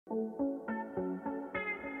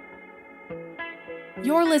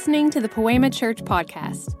You're listening to the Poema Church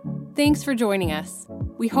podcast. Thanks for joining us.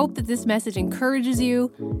 We hope that this message encourages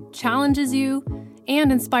you, challenges you,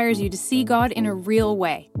 and inspires you to see God in a real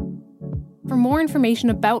way. For more information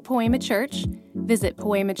about Poema Church, visit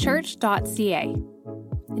poemachurch.ca.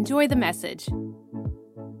 Enjoy the message.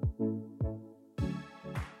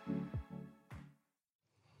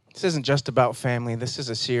 This isn't just about family. This is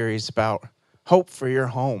a series about hope for your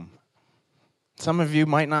home. Some of you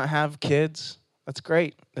might not have kids. That's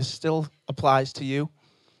great. This still applies to you.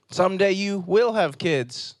 Someday you will have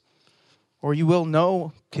kids, or you will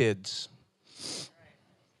know kids.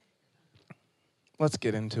 Let's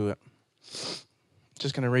get into it.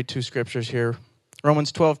 Just going to read two scriptures here.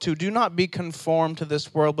 Romans 12:2. Do not be conformed to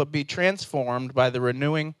this world, but be transformed by the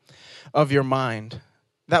renewing of your mind,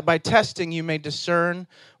 that by testing you may discern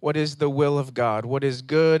what is the will of God, what is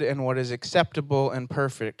good and what is acceptable and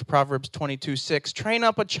perfect. Proverbs 22:6. Train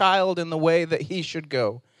up a child in the way that he should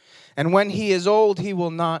go, and when he is old, he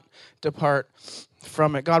will not depart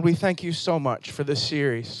from it. God, we thank you so much for this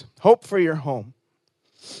series, Hope for Your Home.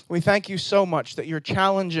 We thank you so much that you're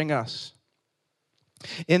challenging us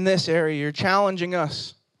in this area. You're challenging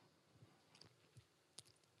us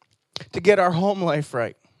to get our home life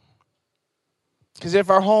right. Because if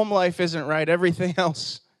our home life isn't right, everything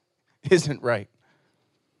else isn't right.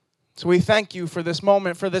 So we thank you for this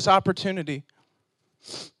moment, for this opportunity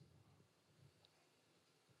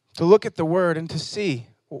to look at the Word and to see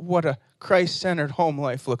what a Christ-centered home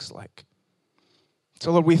life looks like.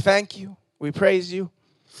 So Lord, we thank you. We praise you.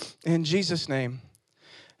 In Jesus' name,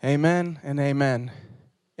 amen and amen.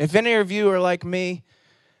 If any of you are like me,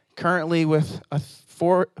 currently with a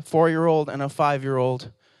four-year-old and a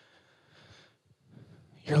 5-year-old,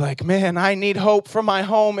 you're like, man, I need hope for my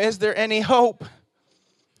home. Is there any hope?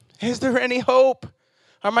 Is there any hope?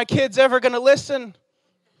 Are my kids ever going to listen?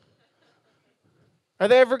 Are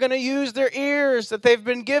they ever going to use their ears that they've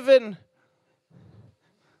been given?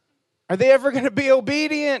 Are they ever going to be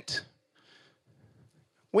obedient?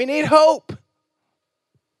 We need hope.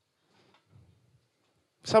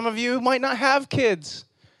 Some of you might not have kids,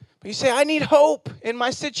 but you say, I need hope in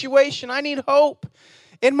my situation. I need hope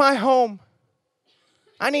in my home.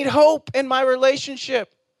 I need hope in my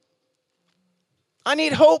relationship. I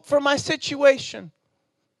need hope for my situation.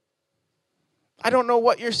 I don't know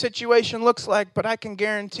what your situation looks like, but I can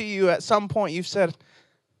guarantee you at some point you've said,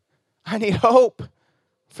 I need hope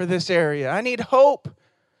for this area. I need hope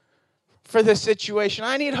for this situation.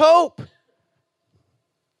 I need hope.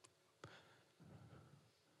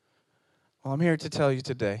 Well, I'm here to tell you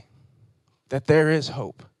today that there is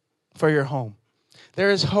hope for your home.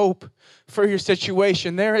 There is hope for your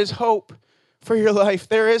situation. There is hope for your life.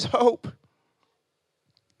 There is hope.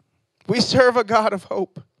 We serve a God of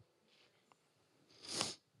hope.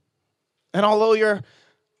 And although your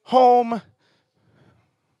home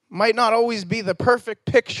might not always be the perfect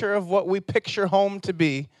picture of what we picture home to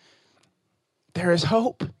be, there is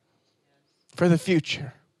hope for the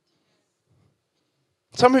future.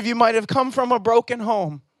 Some of you might have come from a broken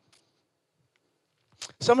home.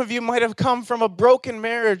 Some of you might have come from a broken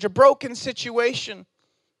marriage, a broken situation.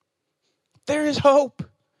 There is hope.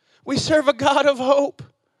 We serve a God of hope.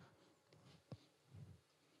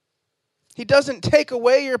 He doesn't take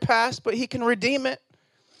away your past, but He can redeem it.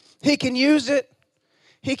 He can use it.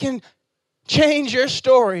 He can change your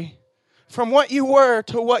story from what you were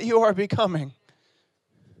to what you are becoming.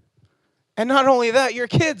 And not only that, your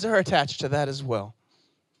kids are attached to that as well.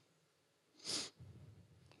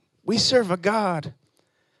 We serve a God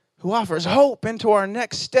who offers hope into our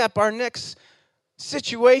next step, our next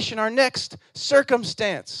situation, our next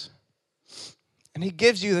circumstance. And He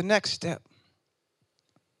gives you the next step.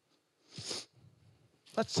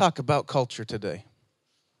 Let's talk about culture today.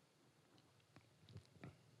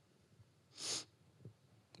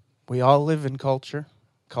 We all live in culture.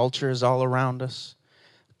 Culture is all around us.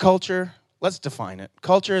 Culture, let's define it.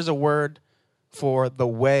 Culture is a word for the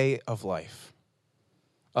way of life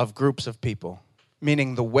of groups of people,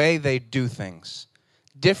 meaning the way they do things.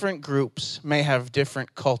 Different groups may have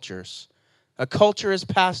different cultures. A culture is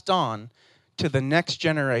passed on to the next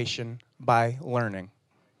generation by learning.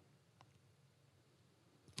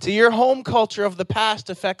 So your home culture of the past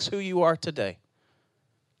affects who you are today.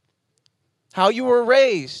 How you were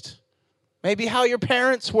raised, maybe how your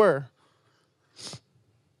parents were,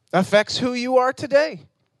 affects who you are today.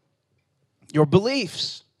 Your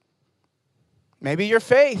beliefs, maybe your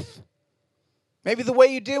faith, maybe the way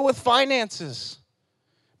you deal with finances,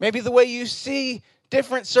 maybe the way you see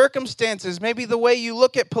different circumstances, maybe the way you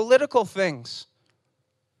look at political things.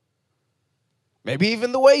 Maybe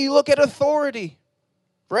even the way you look at authority,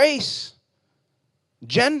 race,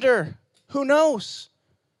 gender, who knows?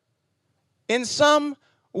 In some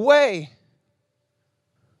way,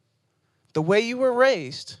 the way you were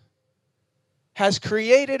raised has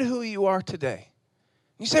created who you are today.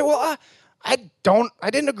 You say, well, I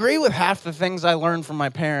didn't agree with half the things I learned from my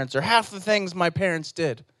parents or half the things my parents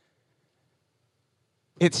did.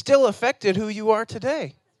 It still affected who you are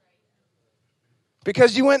today.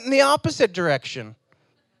 Because you went in the opposite direction.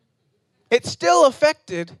 It still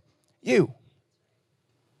affected you.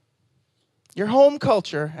 Your home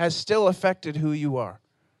culture has still affected who you are,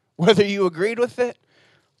 whether you agreed with it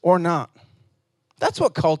or not. That's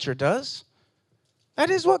what culture does.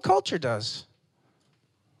 That is what culture does.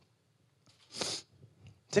 Has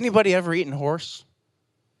anybody ever eaten horse?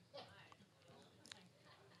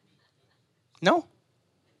 No?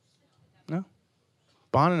 No?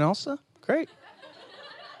 Bon and Elsa? Great.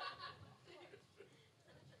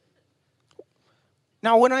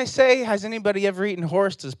 Now, when I say, has anybody ever eaten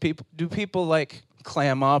horse, do people like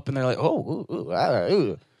clam up and they're like, oh, ooh, ooh, ah,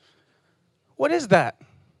 ooh. What is that?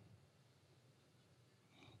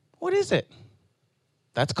 What is it?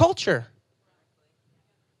 That's culture.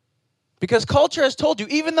 Because culture has told you,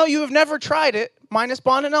 even though you have never tried it, minus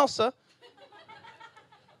Bon and Elsa,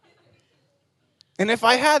 and if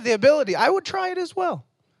I had the ability, I would try it as well.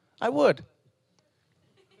 I would.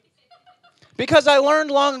 Because I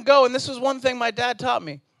learned long ago, and this was one thing my dad taught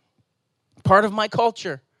me, part of my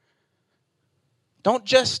culture. Don't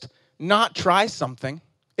just not try something.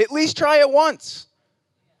 At least try it once.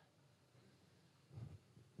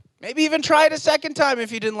 Maybe even try it a second time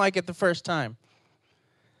if you didn't like it the first time.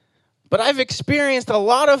 But I've experienced a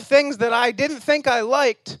lot of things that I didn't think I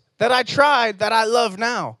liked, that I tried, that I love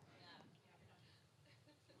now.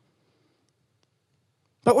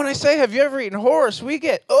 But when I say, have you ever eaten horse, we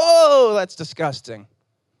get, oh, that's disgusting.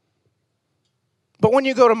 But when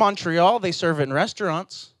you go to Montreal, they serve it in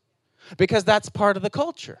restaurants because that's part of the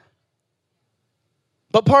culture.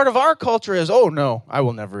 But part of our culture is, oh, no, I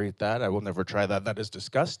will never eat that. I will never try that. That is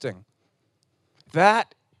disgusting.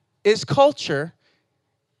 That is culture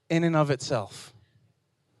in and of itself.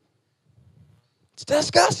 It's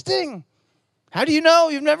disgusting. How do you know?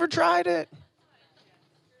 You've never tried it.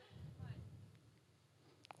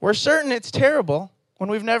 We're certain it's terrible when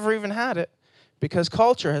we've never even had it because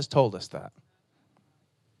culture has told us that.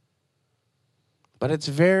 But it's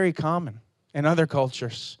very common in other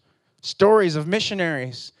cultures. Stories of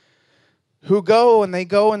missionaries who go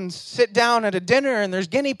and sit down at a dinner and there's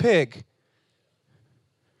guinea pig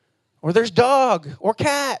or there's dog or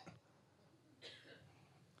cat.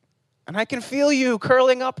 And I can feel you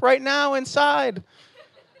curling up right now inside.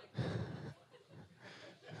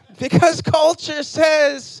 Because culture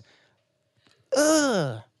says,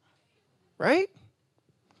 ugh, right?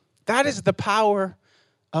 That is the power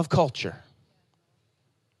of culture.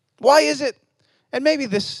 Why is it, and maybe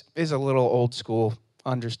this is a little old school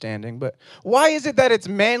understanding, but why is it that it's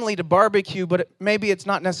manly to barbecue, but maybe it's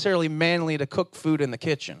not necessarily manly to cook food in the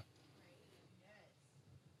kitchen?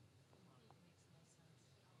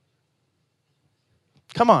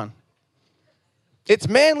 Come on. It's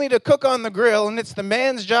manly to cook on the grill, and it's the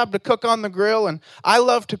man's job to cook on the grill, and I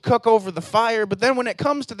love to cook over the fire, but then when it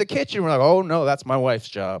comes to the kitchen, we're like, oh, no, that's my wife's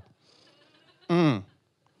job.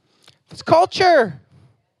 It's culture.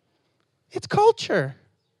 It's culture.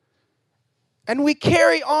 And we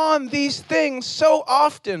carry on these things so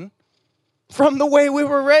often from the way we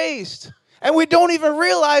were raised, and we don't even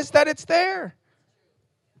realize that it's there.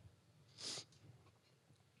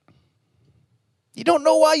 You don't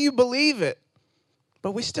know why you believe it.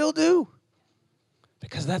 But we still do,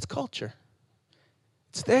 because that's culture.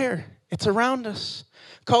 It's there. It's around us.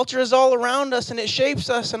 Culture is all around us, and it shapes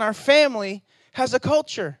us, and our family has a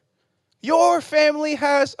culture. Your family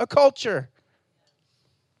has a culture.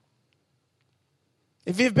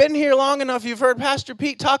 If you've been here long enough, you've heard Pastor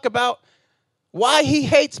Pete talk about why he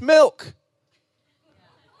hates milk.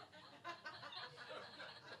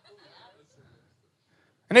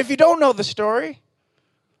 And if you don't know the story,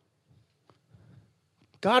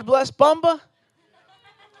 God bless Bumba.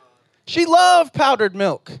 She loved powdered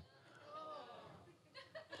milk.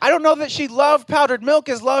 I don't know that she loved powdered milk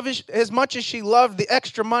as much as she loved the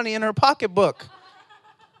extra money in her pocketbook.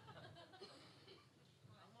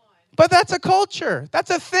 But that's a culture.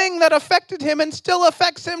 That's a thing that affected him and still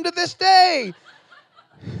affects him to this day.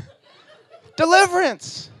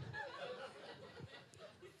 Deliverance.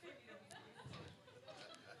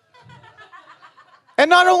 And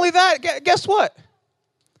not only that, guess what?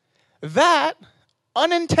 That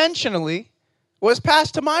unintentionally was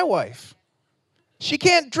passed to my wife. She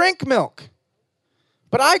can't drink milk.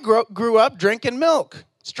 But I grew up drinking milk,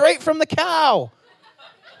 straight from the cow.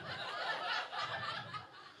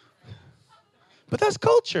 But that's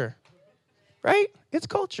culture, right? It's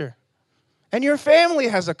culture. And your family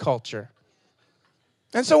has a culture.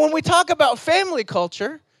 And so when we talk about family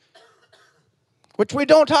culture, which we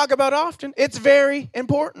don't talk about often, it's very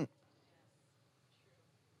important.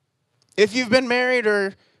 If you've been married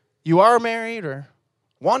or you are married or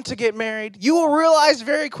want to get married, you will realize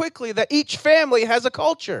very quickly that each family has a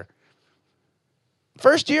culture.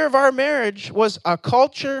 First year of our marriage was a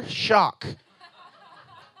culture shock.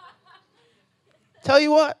 Tell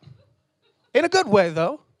you what, in a good way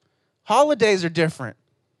though, holidays are different.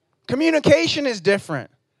 Communication is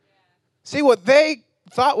different. See, what they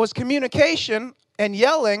thought was communication and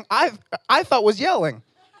yelling, I thought was yelling.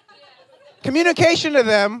 Communication to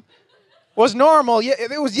them was normal.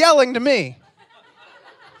 It was yelling to me.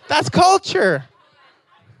 That's culture,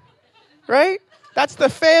 right? That's the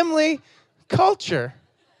family culture.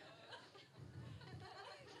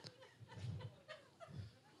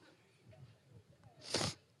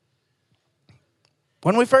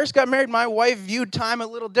 When we first got married, my wife viewed time a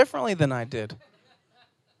little differently than I did.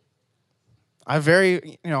 I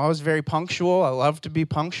was very punctual. I love to be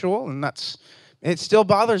punctual, and it still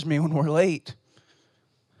bothers me when we're late.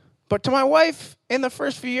 But to my wife, in the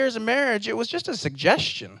first few years of marriage, it was just a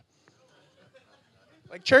suggestion.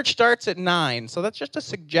 Like church starts at 9, so that's just a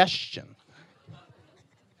suggestion.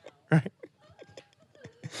 Right?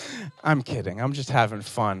 I'm kidding. I'm just having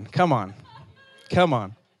fun. Come on.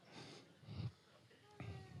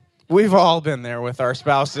 We've all been there with our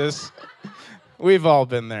spouses. We've all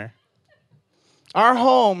been there. Our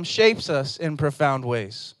home shapes us in profound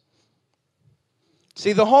ways.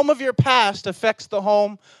 See, the home of your past affects the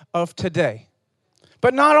home of today.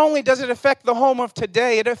 But not only does it affect the home of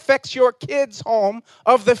today, it affects your kids' home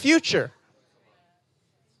of the future.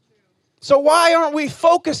 So why aren't we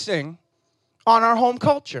focusing on our home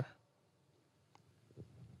culture?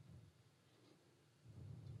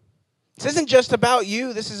 This isn't just about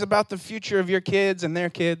you. This is about the future of your kids and their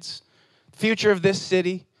kids, future of this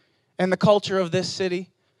city and the culture of this city.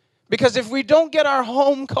 Because if we don't get our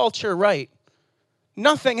home culture right,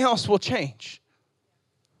 nothing else will change.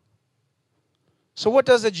 So what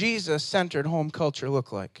does a Jesus-centered home culture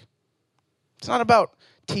look like? It's not about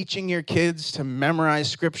teaching your kids to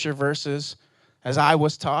memorize scripture verses as I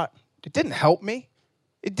was taught. It didn't help me.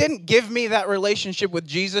 It didn't give me that relationship with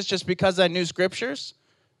Jesus just because I knew scriptures.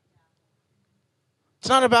 It's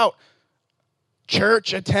not about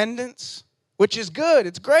church attendance, which is good.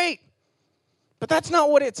 It's great. But that's not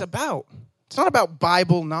what it's about. It's not about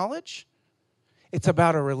Bible knowledge. It's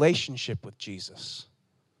about a relationship with Jesus.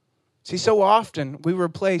 See, so often we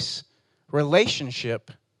replace relationship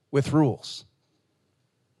with rules.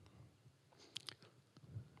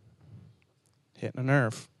 Hitting a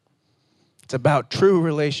nerve. It's about true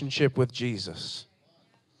relationship with Jesus.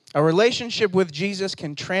 A relationship with Jesus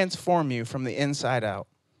can transform you from the inside out.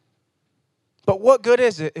 But what good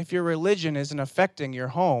is it if your religion isn't affecting your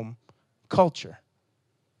home culture?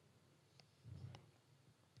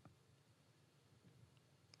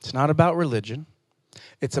 It's not about religion.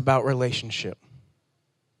 It's about relationship.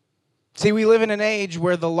 See, we live in an age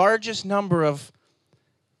where the largest number of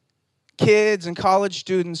kids and college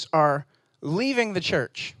students are leaving the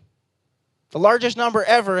church. The largest number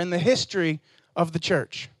ever in the history of the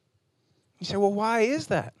church. You say, well, why is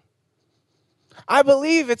that? I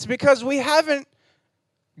believe it's because we haven't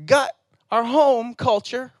got our home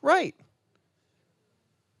culture right.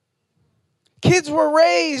 Kids were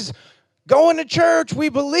raised going to church, we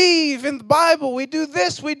believe in the Bible, we do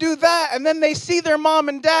this, we do that, and then they see their mom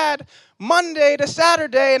and dad Monday to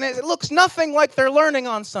Saturday, and it looks nothing like they're learning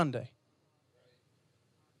on Sunday.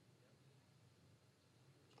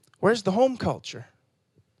 Where's the home culture?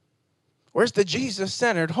 Where's the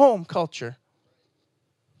Jesus-centered home culture?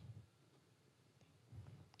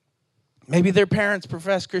 Maybe their parents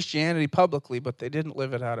professed Christianity publicly, but they didn't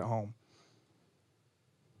live it out at home.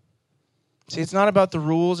 See, it's not about the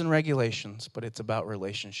rules and regulations, but it's about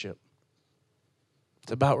relationship.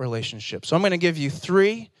 It's about relationship. So I'm going to give you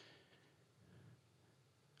 3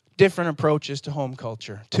 different approaches to home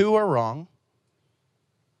culture. 2 are wrong,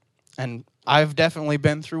 and I've definitely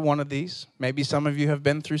been through one of these. Maybe some of you have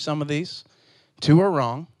been through some of these. 2 are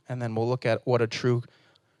wrong, and then we'll look at what a true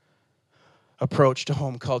approach to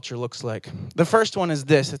home culture looks like. The first one is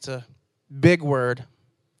this. It's a big word.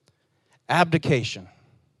 Abdication.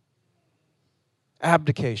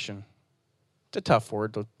 Abdication. It's a tough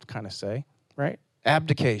word to kind of say, right?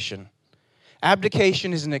 Abdication.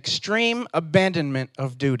 Abdication is an extreme abandonment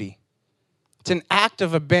of duty. It's an act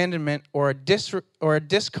of abandonment or a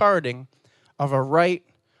discarding of a right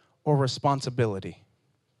or responsibility.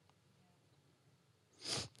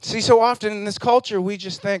 See, so often in this culture, we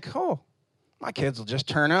just think, oh, my kids will just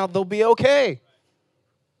turn out, they'll be okay.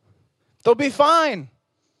 They'll be fine.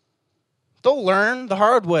 They'll learn the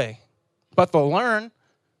hard way, but they'll learn.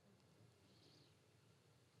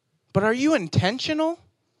 But are you intentional?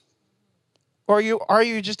 Or are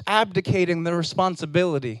you just abdicating the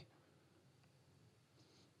responsibility?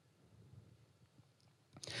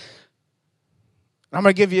 I'm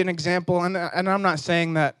going to give you an example, and I'm not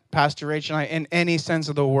saying that Pastor Rach and I, in any sense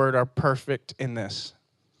of the word, are perfect in this.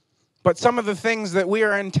 But some of the things that we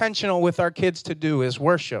are intentional with our kids to do is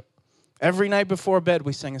worship. Every night before bed,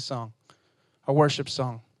 we sing a song, a worship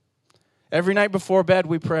song. Every night before bed,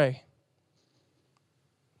 we pray.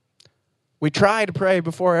 We try to pray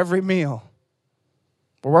before every meal.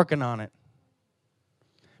 We're working on it.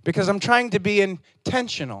 Because I'm trying to be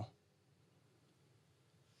intentional.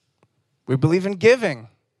 We believe in giving.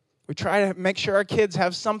 We try to make sure our kids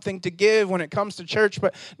have something to give when it comes to church,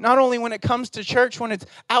 but not only when it comes to church, when it's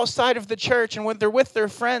outside of the church and when they're with their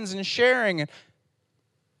friends and sharing.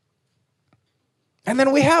 And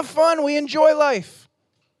then we have fun. We enjoy life.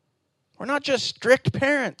 We're not just strict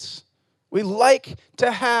parents. We like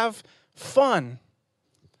to have fun.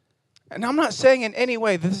 And I'm not saying in any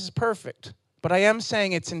way this is perfect, but I am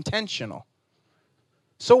saying it's intentional.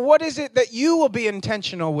 So what is it that you will be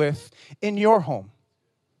intentional with in your home?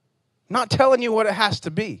 Not telling you what it has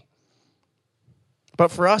to be.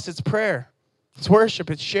 But for us, it's prayer. It's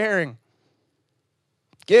worship. It's sharing.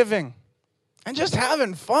 Giving. And just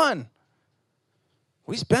having fun.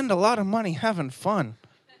 We spend a lot of money having fun.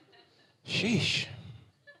 Sheesh.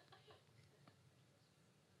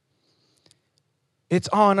 It's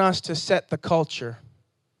on us to set the culture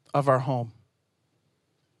of our home.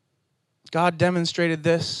 God demonstrated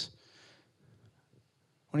this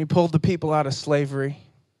when he pulled the people out of slavery.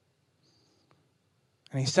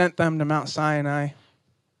 And he sent them to Mount Sinai.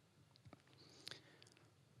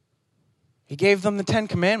 He gave them the 10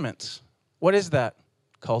 Commandments. What is that?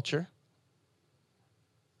 Culture.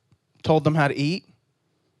 Told them how to eat.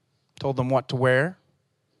 Told them what to wear.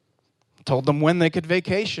 Told them when they could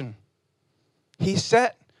vacation. He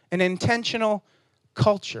set an intentional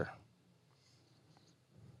culture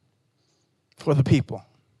for the people.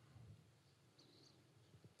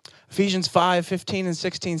 Ephesians 5:15 and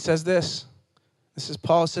 16 says this. This is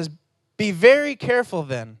Paul says, "Be very careful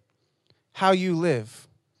then how you live,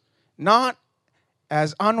 not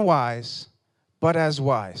as unwise, but as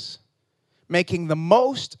wise, making the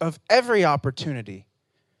most of every opportunity,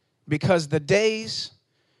 because the days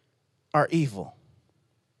are evil."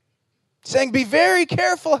 Saying, be very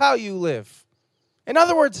careful how you live. In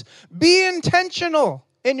other words, be intentional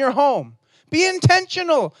in your home. Be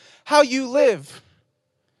intentional how you live.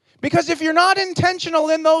 Because if you're not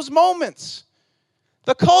intentional in those moments,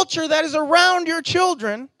 the culture that is around your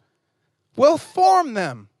children will form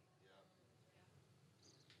them.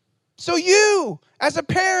 So you, as a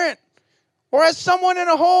parent, or as someone in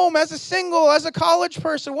a home, as a single, as a college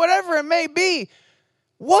person, whatever it may be,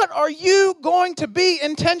 what are you going to be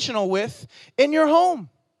intentional with in your home?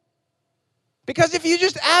 Because if you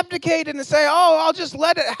just abdicate and say, oh, I'll just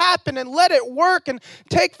let it happen and let it work and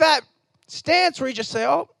take that stance where you just say,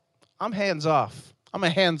 oh, I'm hands off. I'm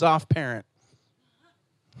a hands-off parent.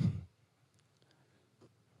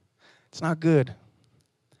 It's not good.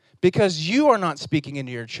 Because you are not speaking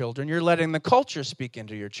into your children. You're letting the culture speak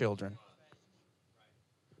into your children.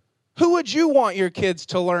 Who would you want your kids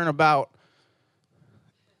to learn about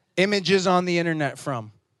images on the internet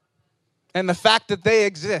from? And the fact that they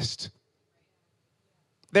exist?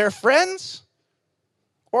 Their friends?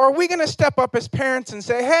 Or are we going to step up as parents and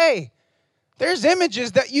say, hey, there's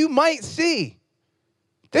images that you might see.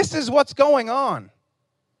 This is what's going on.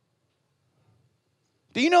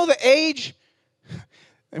 Do you know the age?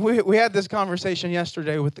 We had this conversation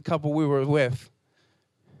yesterday with the couple we were with.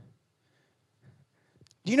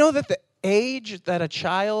 Do you know that the age that a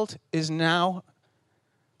child is now,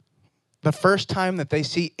 the first time that they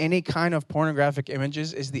see any kind of pornographic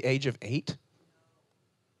images is the age of 8?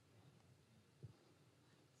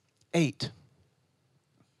 8.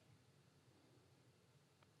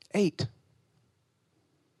 8.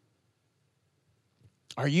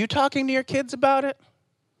 Are you talking to your kids about it?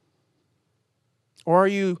 Or are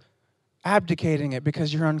you abdicating it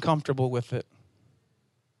because you're uncomfortable with it?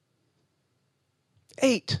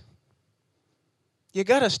 8. You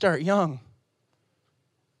got to start young.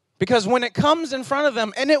 Because when it comes in front of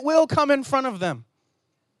them, and it will come in front of them,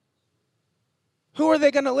 who are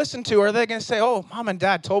they going to listen to? Are they going to say, oh, mom and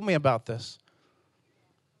dad told me about this?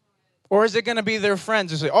 Or is it going to be their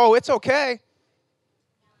friends who say, oh, it's okay?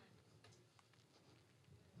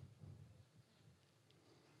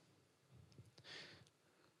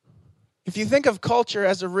 If you think of culture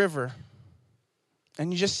as a river,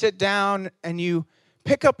 and you just sit down and you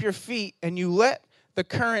pick up your feet and you let the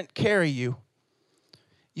current carry you,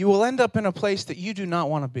 you will end up in a place that you do not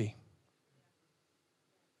want to be.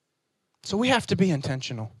 So we have to be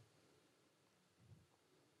intentional.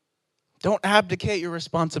 Don't abdicate your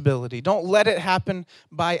responsibility. Don't let it happen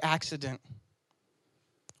by accident.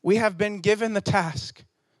 We have been given the task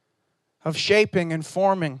of shaping and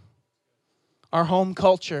forming our home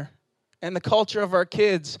culture and the culture of our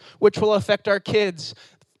kids, which will affect our kids'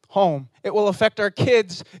 home. It will affect our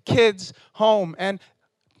kids' home. And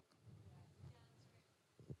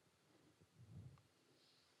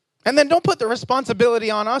then don't put the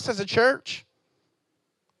responsibility on us as a church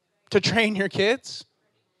to train your kids.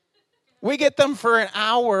 We get them for an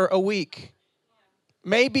hour a week,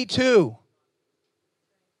 maybe 2.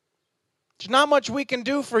 There's not much we can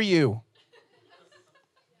do for you.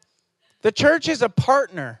 The church is a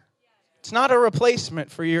partner. It's not a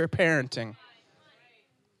replacement for your parenting.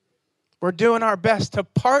 We're doing our best to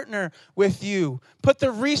partner with you. Put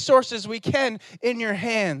the resources we can in your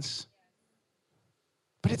hands.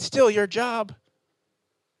 But it's still your job.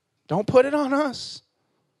 Don't put it on us.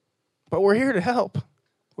 But we're here to help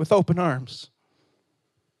with open arms.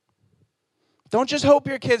 Don't just hope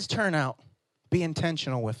your kids turn out. Be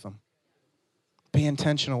intentional with them. Be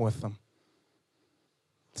intentional with them.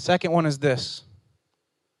 The second one is this: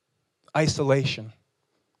 isolation.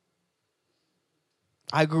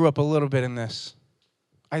 I grew up a little bit in this.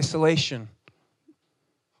 Isolation.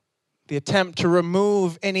 The attempt to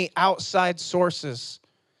remove any outside sources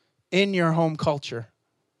in your home culture.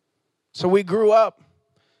 So we grew up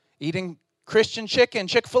eating Christian chicken,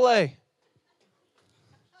 Chick-fil-A.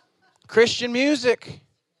 Christian music.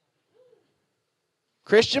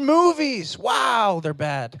 Christian movies. Wow, they're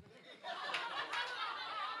bad.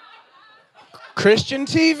 Christian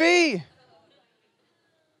TV.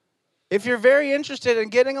 If you're very interested in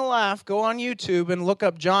getting a laugh, go on YouTube and look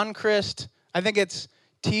up John Crist. I think it's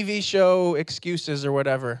TV show excuses or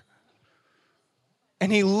whatever.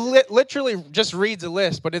 And he literally just reads a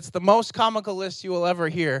list, but it's the most comical list you will ever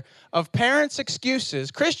hear of parents' excuses,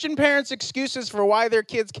 Christian parents' excuses for why their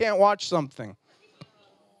kids can't watch something.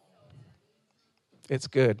 It's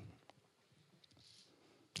good.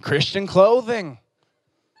 Christian clothing.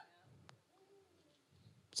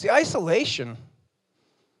 See, isolation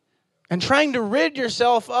and trying to rid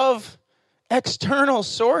yourself of external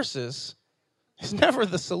sources is never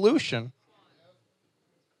the solution.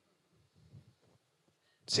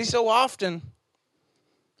 See, so often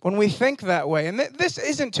when we think that way, and this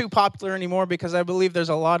isn't too popular anymore because I believe there's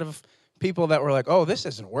a lot of people that were like, oh, this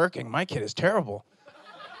isn't working. My kid is terrible.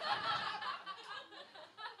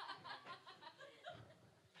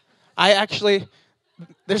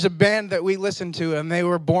 There's a band that we listen to, and they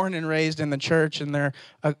were born and raised in the church, and they're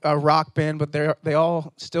a rock band, but they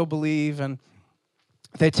all still believe, and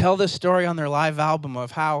they tell this story on their live album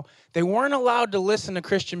of how they weren't allowed to listen to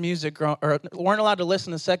Christian music or weren't allowed to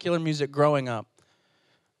listen to secular music growing up,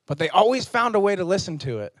 but they always found a way to listen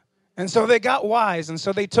to it. And so they got wise, and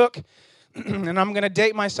so they took, and I'm going to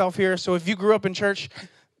date myself here, so if you grew up in church,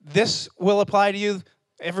 this will apply to you.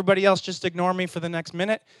 Everybody else just ignore me for the next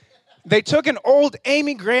minute. They took an old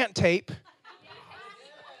Amy Grant tape,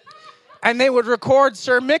 and they would record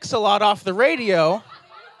Sir Mix-a-Lot off the radio,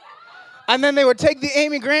 and then they would take the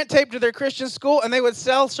Amy Grant tape to their Christian school, and they would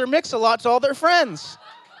sell Sir Mix-a-Lot to all their friends.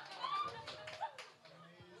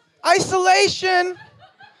 Isolation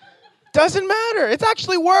doesn't matter. It's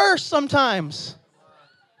actually worse sometimes.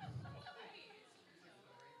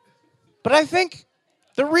 But I think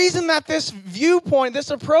the reason that this viewpoint, this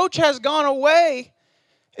approach has gone away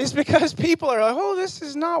is because people are like, oh, this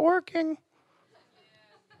is not working.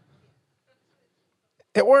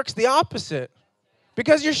 It works the opposite.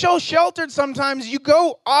 Because you're so sheltered sometimes, you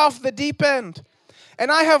go off the deep end. And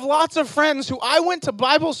I have lots of friends who I went to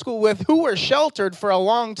Bible school with who were sheltered for a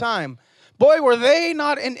long time. Boy, were they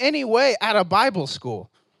not in any way at a Bible school.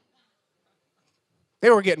 They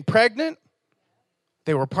were getting pregnant.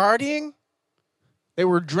 They were partying. They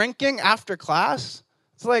were drinking after class.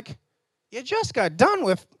 It's like, you just got done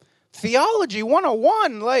with Theology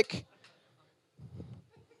 101. Like,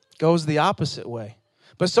 goes the opposite way.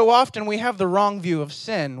 But so often we have the wrong view of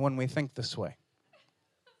sin when we think this way.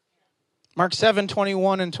 Mark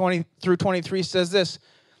 7:21 and 20 through 23 says this: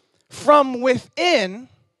 from within,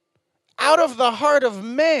 out of the heart of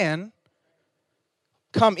man,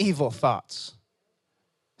 come evil thoughts,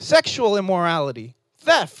 sexual immorality,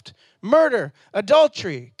 theft, murder,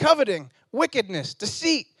 adultery, coveting, wickedness,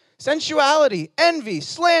 deceit, sensuality, envy,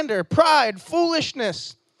 slander, pride,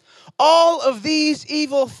 foolishness. All of these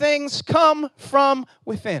evil things come from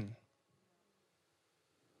within,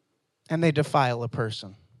 and they defile a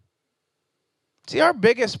person. See, our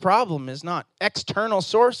biggest problem is not external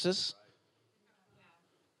sources.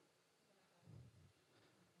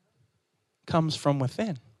 It comes from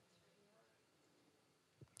within.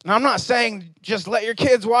 Now, I'm not saying just let your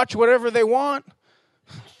kids watch whatever they want.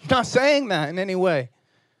 I'm not saying that in any way.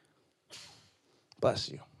 Bless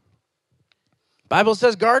you. Bible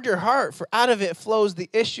says, guard your heart, for out of it flows the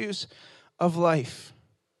issues of life.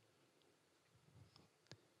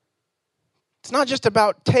 It's not just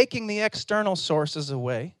about taking the external sources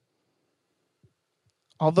away.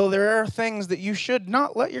 Although there are things that you should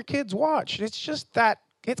not let your kids watch. It's just that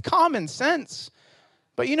it's common sense.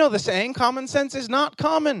 But you know the saying, common sense is not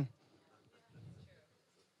common.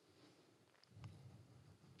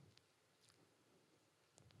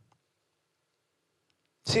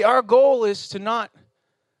 See, our goal is to not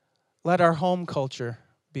let our home culture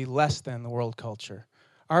be less than the world culture.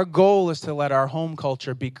 Our goal is to let our home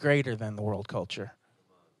culture be greater than the world culture.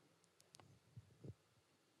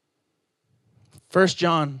 1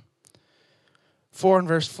 John 4 and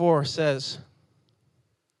verse 4 says,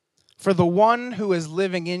 "For the one who is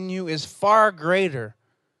living in you is far greater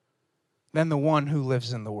than the one who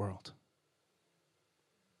lives in the world."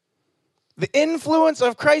 The influence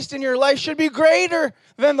of Christ in your life should be greater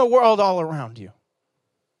than the world all around you.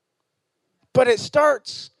 But it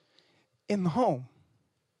starts in the home.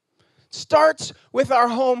 It starts with our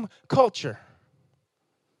home culture.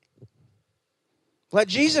 Let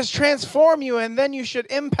Jesus transform you, and then you should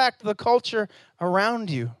impact the culture around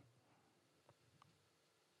you.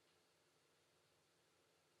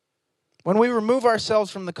 When we remove ourselves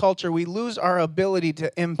from the culture, we lose our ability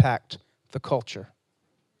to impact the culture.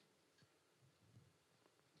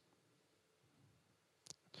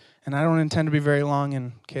 And I don't intend to be very long,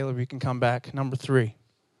 and Caleb, you can come back. Number 3.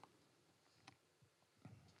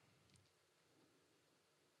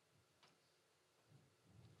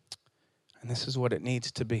 And this is what it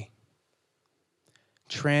needs to be.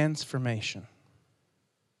 Transformation.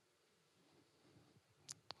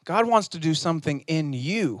 God wants to do something in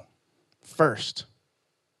you first.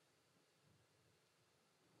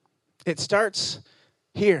 It starts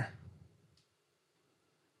here.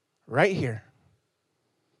 Right here.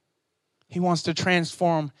 He wants to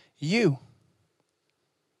transform you.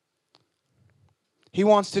 He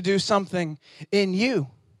wants to do something in you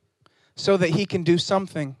so that he can do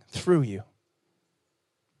something through you.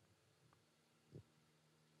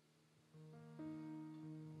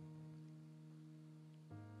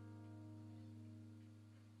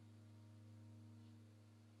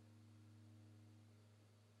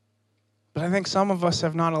 But I think some of us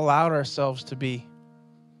have not allowed ourselves to be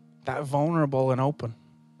that vulnerable and open.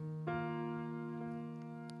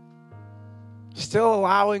 Still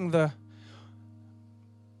allowing the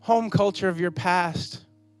home culture of your past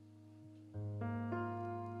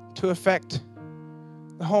to affect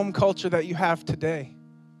the home culture that you have today.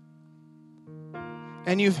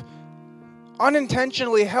 And you've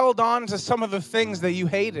unintentionally held on to some of the things that you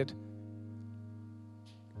hated.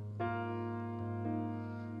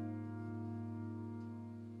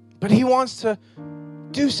 But he wants to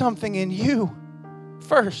do something in you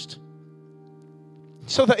first,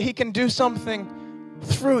 so that he can do something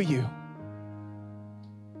through you.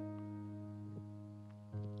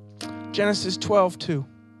 Genesis 12:2.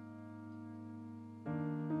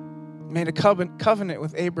 Made a covenant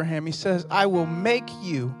with Abraham. He says, "I will make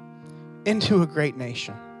you into a great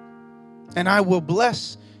nation, and I will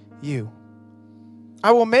bless you.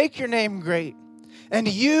 I will make your name great, and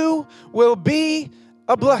you will be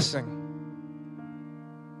a blessing.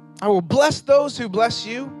 I will bless those who bless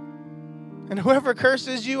you, and whoever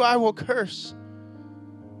curses you, I will curse."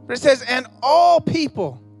 But it says, "And all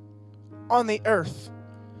people on the earth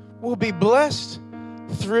will be blessed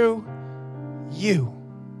through you."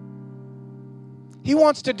 He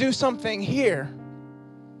wants to do something here,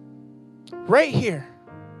 right here,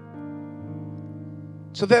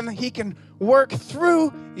 so then he can work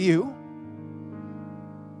through you,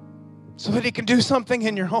 so that he can do something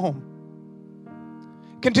in your home,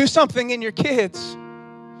 can do something in your kids,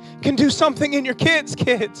 can do something in your kids'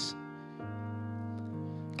 kids,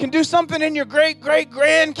 can do something in your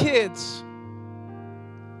great-great-grandkids.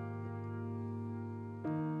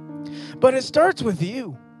 But it starts with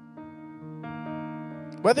you.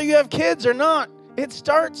 Whether you have kids or not, it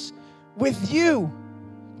starts with you.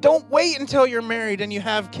 Don't wait until you're married and you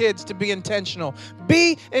have kids to be intentional.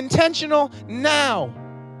 Be intentional now.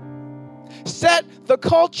 Set the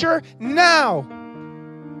culture now.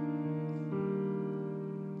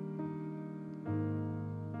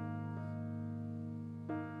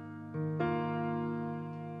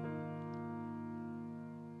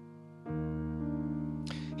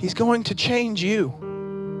 He's going to change you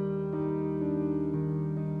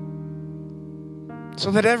so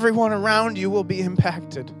that everyone around you will be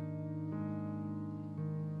impacted.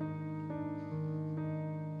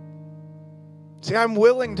 See, I'm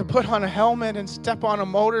willing to put on a helmet and step on a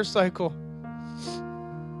motorcycle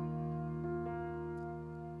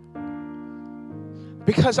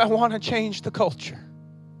because I want to change the culture.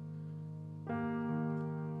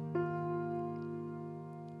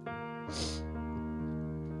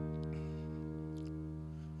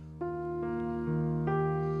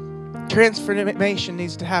 Transformation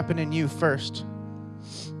needs to happen in you first.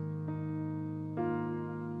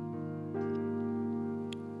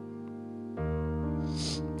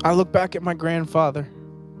 I look back at my grandfather.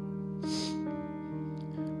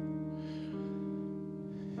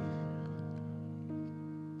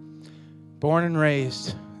 Born and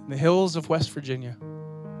raised in the hills of West Virginia.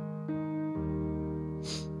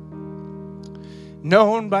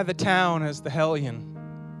 Known by the town as the hellion.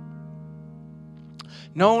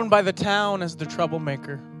 Known by the town as the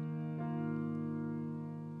troublemaker.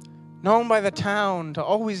 Known by the town to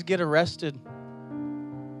always get arrested.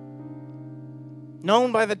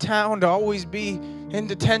 Known by the town to always be in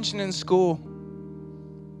detention in school.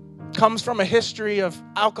 Comes from a history of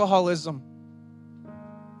alcoholism.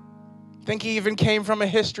 I think he even came from a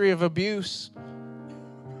history of abuse.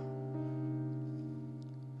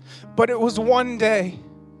 But it was one day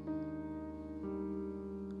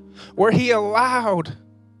where he allowed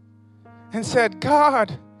and said,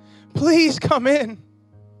 God, please come in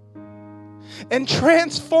and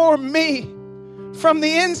transform me from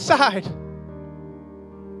the inside.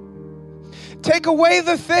 Take away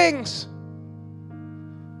the things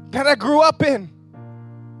that I grew up in.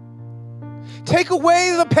 Take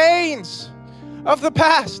away the pains of the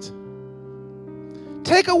past.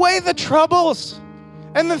 Take away the troubles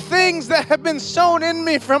and the things that have been sown in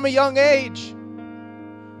me from a young age.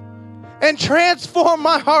 And transform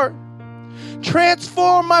my heart.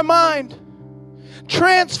 Transform my mind.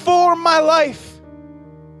 Transform my life.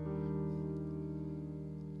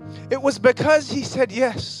 It was because he said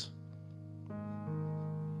yes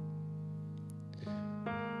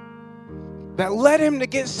that led him to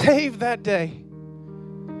get saved that day.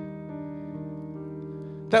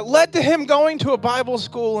 That led to him going to a Bible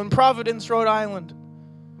school in Providence, Rhode Island.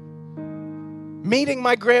 Meeting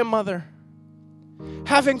my grandmother.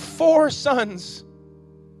 Having 4 sons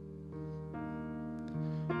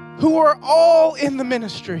who are all in the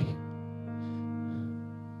ministry.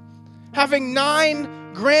 Having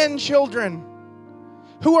 9 grandchildren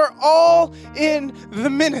who are all in the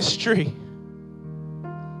ministry.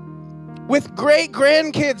 With great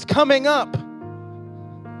grandkids coming up.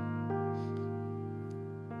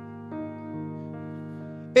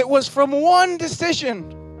 It was from one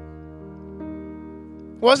decision.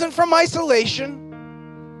 Wasn't from isolation.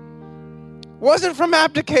 Wasn't from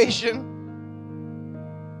abdication.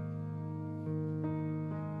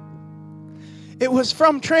 It was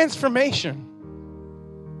from transformation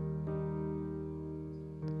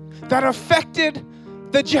that affected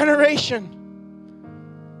the generation.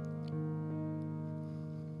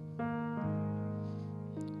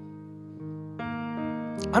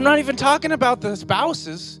 I'm not even talking about the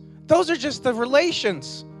spouses. Those are just the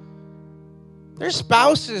relations. There's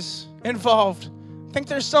spouses involved. I think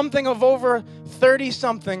there's something of over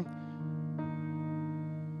 30-something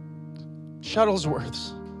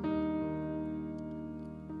Shuttlesworths.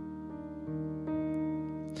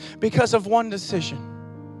 Because of one decision.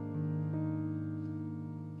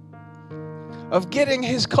 Of getting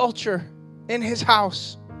his culture in his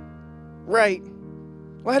house right.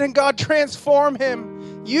 Letting God transform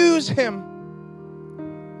him, use him.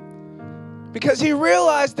 Because he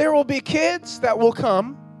realized there will be kids that will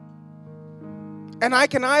come. And I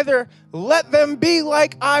can either let them be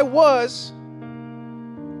like I was,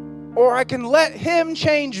 or I can let him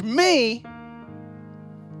change me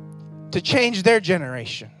to change their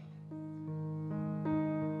generation.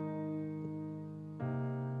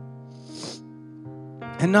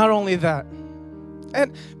 And not only that,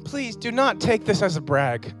 and please do not take this as a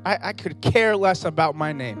brag. I could care less about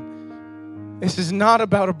my name. This is not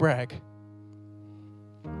about a brag.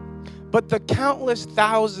 But the countless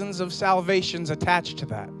thousands of salvations attached to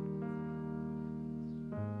that.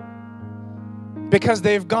 Because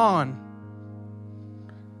they've gone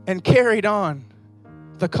and carried on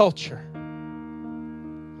the culture.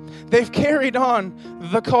 They've carried on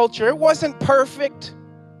the culture. It wasn't perfect.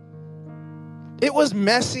 It was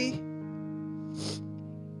messy.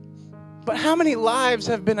 But how many lives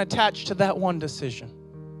have been attached to that one decision?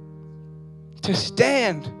 To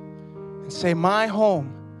stand and say, my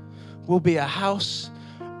home will be a house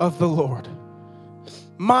of the Lord.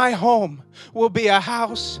 My home will be a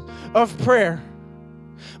house of prayer.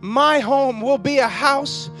 My home will be a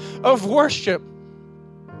house of worship.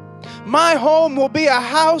 My home will be a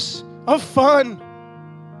house of fun.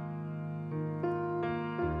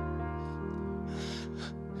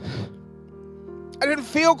 I didn't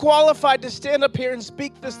feel qualified to stand up here and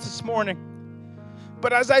speak this morning.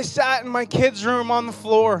 But as I sat in my kids' room on the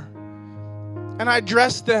floor and I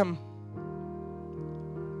dressed them,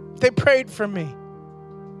 they prayed for me.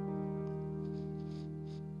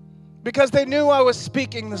 Because they knew I was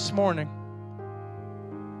speaking this morning.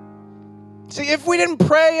 See, if we didn't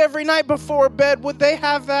pray every night before bed, would they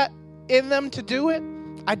have that in them to do it?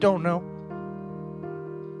 I don't know.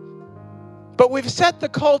 But we've set the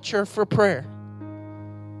culture for prayer.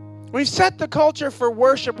 We've set the culture for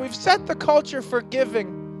worship. We've set the culture for giving.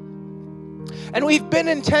 And we've been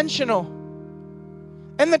intentional.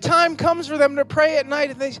 And the time comes for them to pray at night.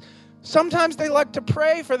 And sometimes they like to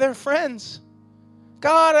pray for their friends.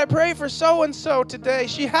 God, I pray for so-and-so today.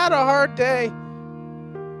 She had a hard day.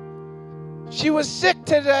 She was sick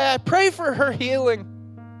today. I pray for her healing.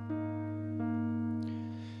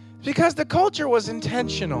 Because the culture was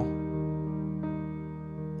intentional.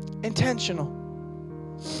 Intentional.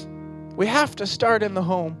 We have to start in the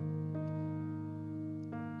home.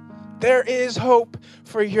 There is hope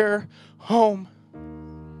for your home.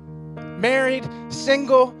 Married,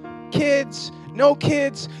 single, kids, no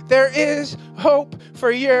kids, there is hope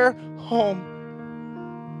for your home.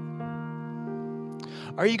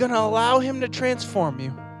 Are you going to allow him to transform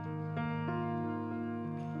you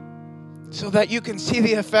so that you can see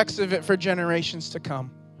the effects of it for generations to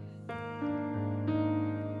come?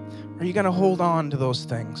 Are you going to hold on to those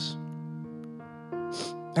things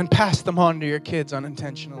and pass them on to your kids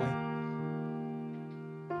unintentionally?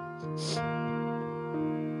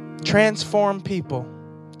 Transform people,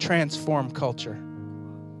 transform culture.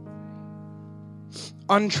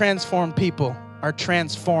 Untransformed people are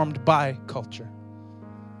transformed by culture.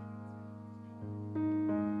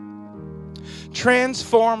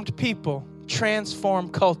 Transformed people transform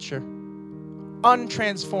culture.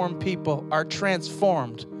 Untransformed people are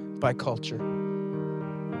transformed by culture.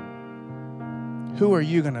 Who are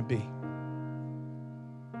you going to be?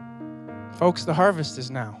 Folks, the harvest is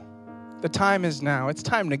now. The time is now. It's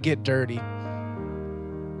time to get dirty.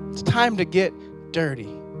 It's time to get dirty.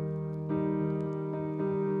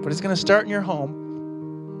 But it's going to start in your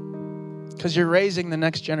home because you're raising the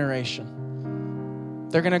next generation.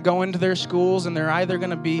 They're going to go into their schools and they're either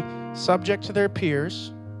going to be subject to their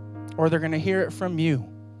peers or they're going to hear it from you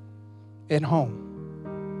at home.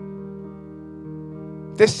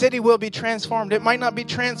 This city will be transformed. It might not be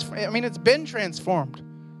transformed. I mean, it's been transformed,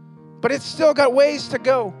 but it's still got ways to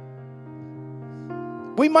go.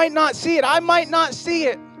 We might not see it. I might not see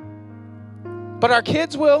it, but our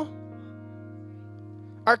kids will.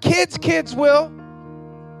 Our kids will.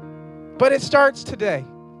 But it starts today.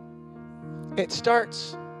 It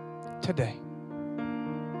starts today.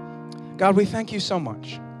 God, we thank you so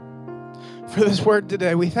much for this word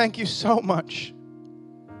today. We thank you so much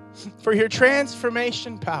for your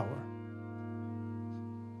transformation power.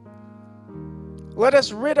 Let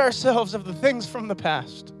us rid ourselves of the things from the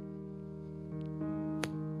past.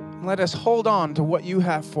 And let us hold on to what you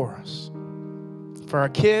have for us. For our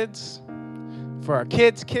kids, for our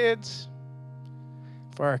kids' kids,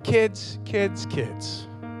 for our kids' kids' kids.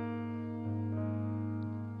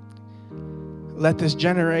 Let this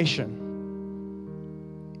generation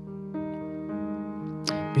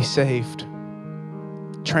be saved,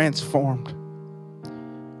 transformed,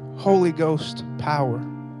 Holy Ghost power.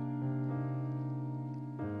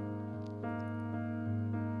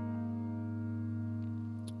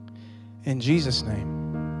 In Jesus' name,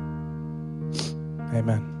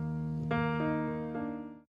 amen.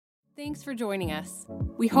 Thanks for joining us.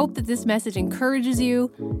 We hope that this message encourages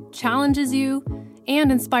you, challenges you,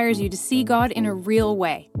 and inspires you to see God in a real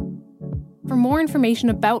way. For more information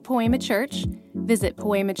about Poema Church, visit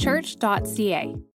poemachurch.ca.